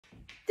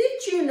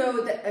Did you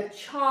know that a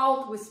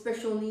child with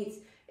special needs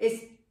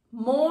is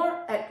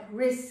more at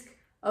risk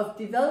of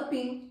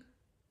developing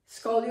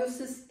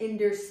scoliosis in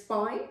their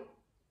spine?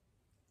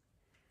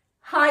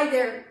 Hi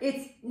there,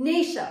 it's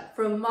Neesha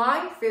from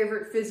My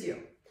Favourite Physio.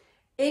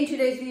 In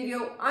today's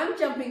video, I'm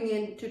jumping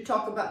in to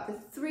talk about the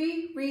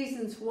 3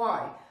 reasons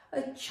why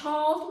a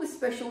child with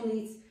special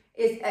needs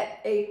is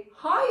at a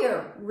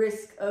higher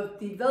risk of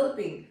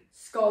developing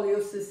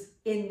scoliosis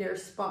in their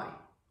spine.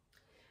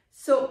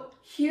 So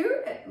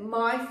here at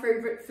My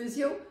Favourite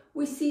Physio,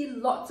 we see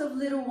lots of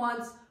little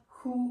ones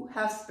who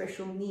have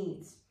special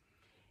needs.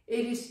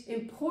 It is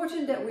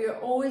important that we are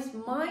always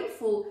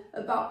mindful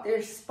about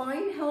their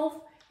spine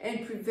health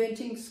and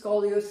preventing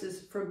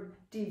scoliosis from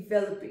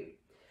developing.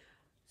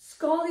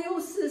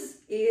 Scoliosis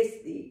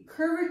is the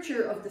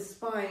curvature of the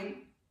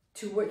spine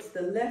towards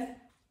the left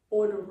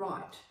or the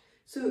right.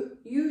 So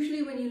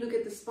usually when you look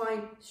at the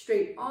spine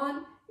straight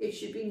on, it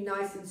should be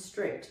nice and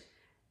straight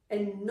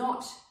and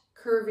not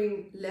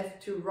curving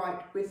left to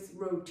right with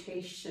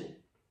rotation.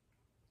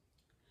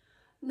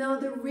 Now,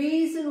 the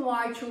reason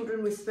why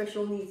children with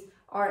special needs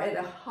are at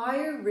a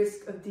higher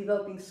risk of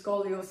developing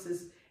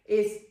scoliosis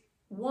is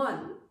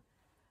 1,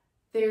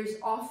 there's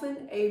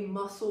often a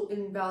muscle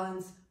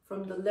imbalance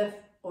from the left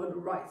or the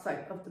right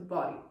side of the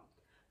body.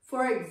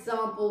 For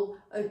example,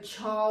 a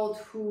child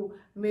who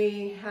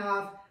may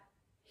have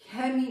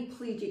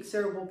hemiplegic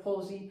cerebral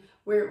palsy,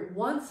 where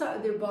one side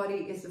of their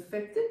body is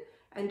affected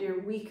and they're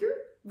weaker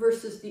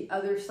versus the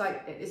other side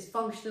that is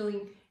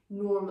functioning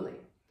normally.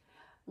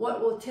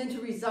 What will tend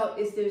to result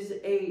is there's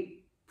a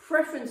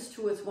preference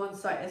towards one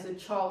side as a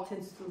child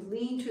tends to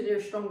lean to their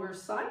stronger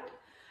side,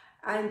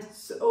 and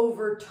so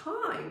over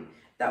time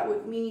that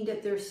would mean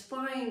that their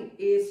spine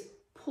is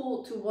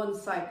pulled to one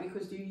side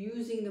because they're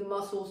using the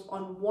muscles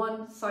on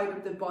one side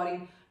of the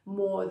body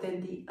more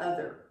than the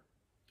other.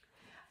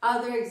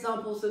 Other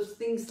examples of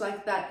things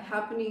like that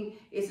happening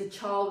is a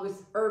child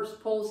with Erb's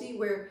palsy,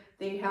 where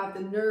they have the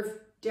nerve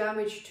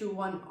damage to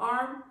one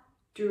arm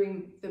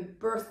during the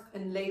birth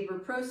and labor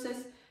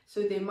process,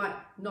 so they might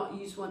not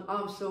use one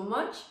arm so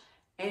much,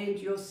 and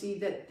you'll see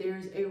that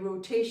there's a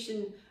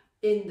rotation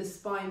in the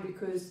spine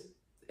because,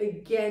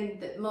 again,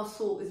 that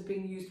muscle is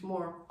being used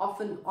more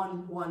often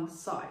on one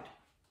side.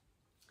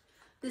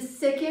 The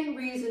second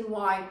reason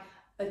why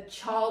a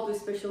child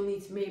with special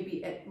needs may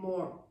be at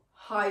more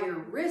higher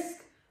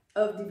risk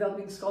of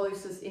developing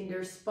scoliosis in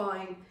their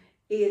spine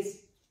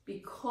is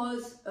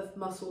because of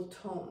muscle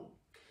tone.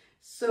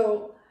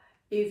 So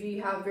if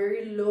you have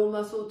very low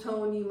muscle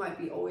tone, you might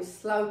be always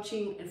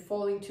slouching and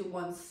falling to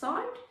one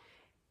side,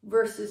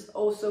 versus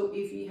also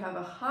if you have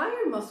a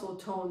higher muscle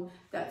tone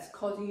that's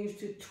causing you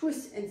to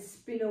twist and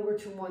spin over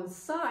to one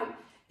side,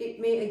 it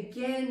may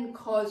again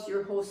cause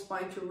your whole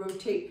spine to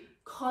rotate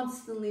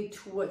constantly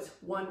towards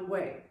one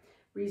way,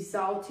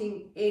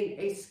 resulting in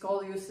a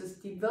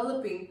scoliosis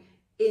developing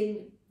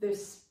in the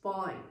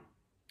spine.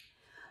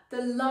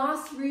 The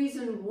last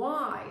reason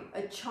why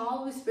a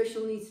child with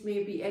special needs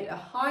may be at a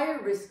higher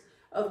risk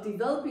of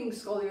developing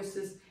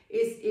scoliosis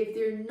is if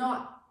they're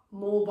not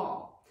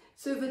mobile.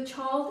 So if a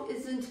child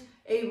isn't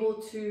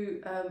able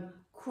to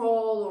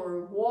crawl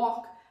or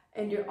walk,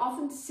 and they're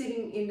often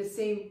sitting in the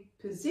same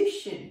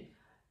position,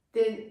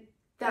 then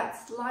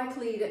that's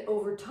likely that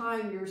over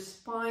time your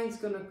spine's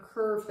going to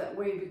curve that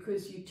way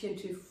because you tend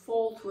to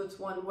fall towards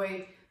one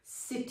way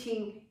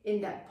sitting in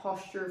that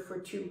posture for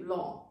too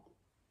long.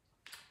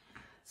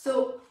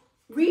 So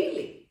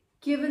really,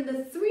 given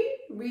the 3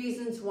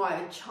 reasons why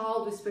a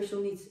child with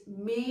special needs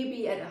may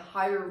be at a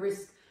higher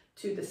risk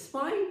to the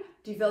spine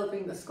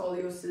developing the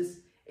scoliosis,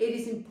 it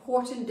is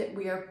important that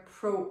we are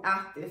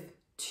proactive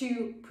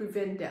to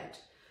prevent that.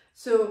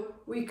 So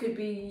we could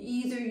be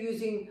either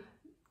using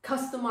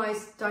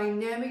customized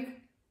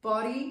dynamic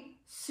body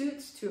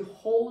suits to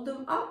hold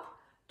them up,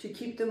 to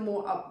keep them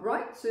more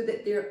upright so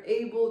that they're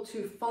able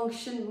to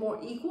function more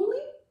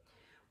equally.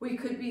 We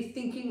could be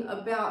thinking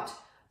about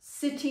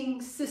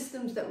sitting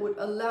systems that would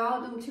allow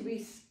them to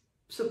be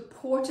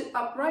supported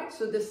upright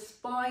so the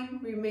spine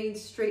remains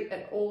straight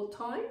at all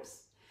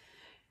times.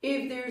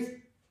 If there's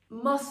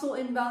muscle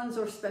imbalance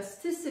or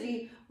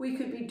spasticity, we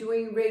could be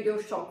doing radio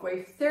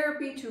shockwave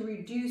therapy to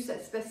reduce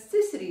that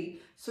spasticity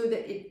so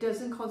that it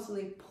doesn't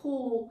constantly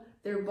pull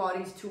their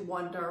bodies to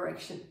one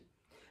direction.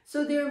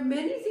 So there are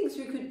many things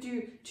we could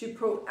do to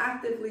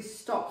proactively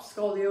stop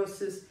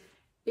scoliosis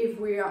if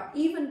we are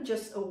even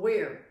just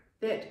aware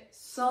that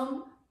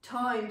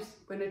sometimes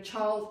when a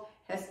child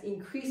has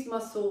increased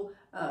muscle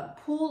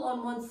pull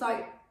on one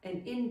side,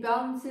 an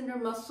imbalance in their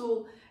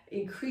muscle,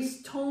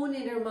 increased tone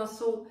in their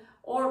muscle,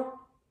 or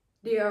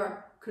they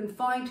are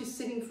confined to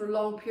sitting for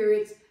long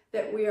periods,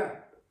 that we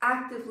are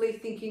actively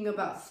thinking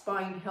about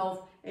spine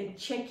health and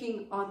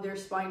checking on their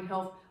spine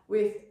health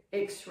with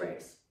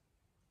x-rays.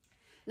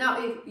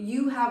 Now, if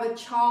you have a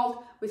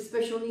child with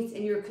special needs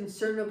and you're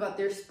concerned about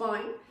their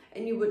spine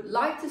and you would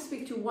like to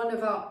speak to one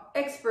of our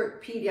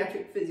expert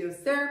pediatric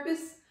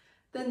physiotherapists,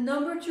 the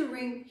number to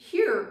ring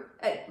here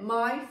at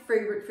My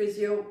Favourite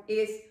Physio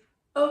is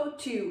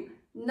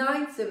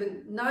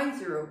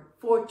 02-9790-5800.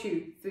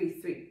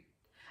 4233.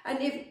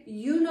 And if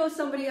you know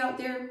somebody out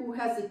there who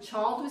has a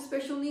child with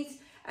special needs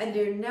and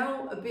they're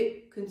now a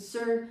bit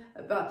concerned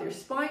about their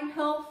spine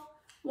health,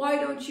 why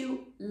don't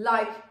you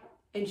like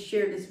and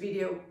share this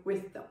video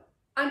with them?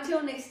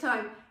 Until next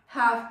time,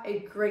 have a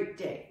great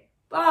day.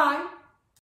 Bye.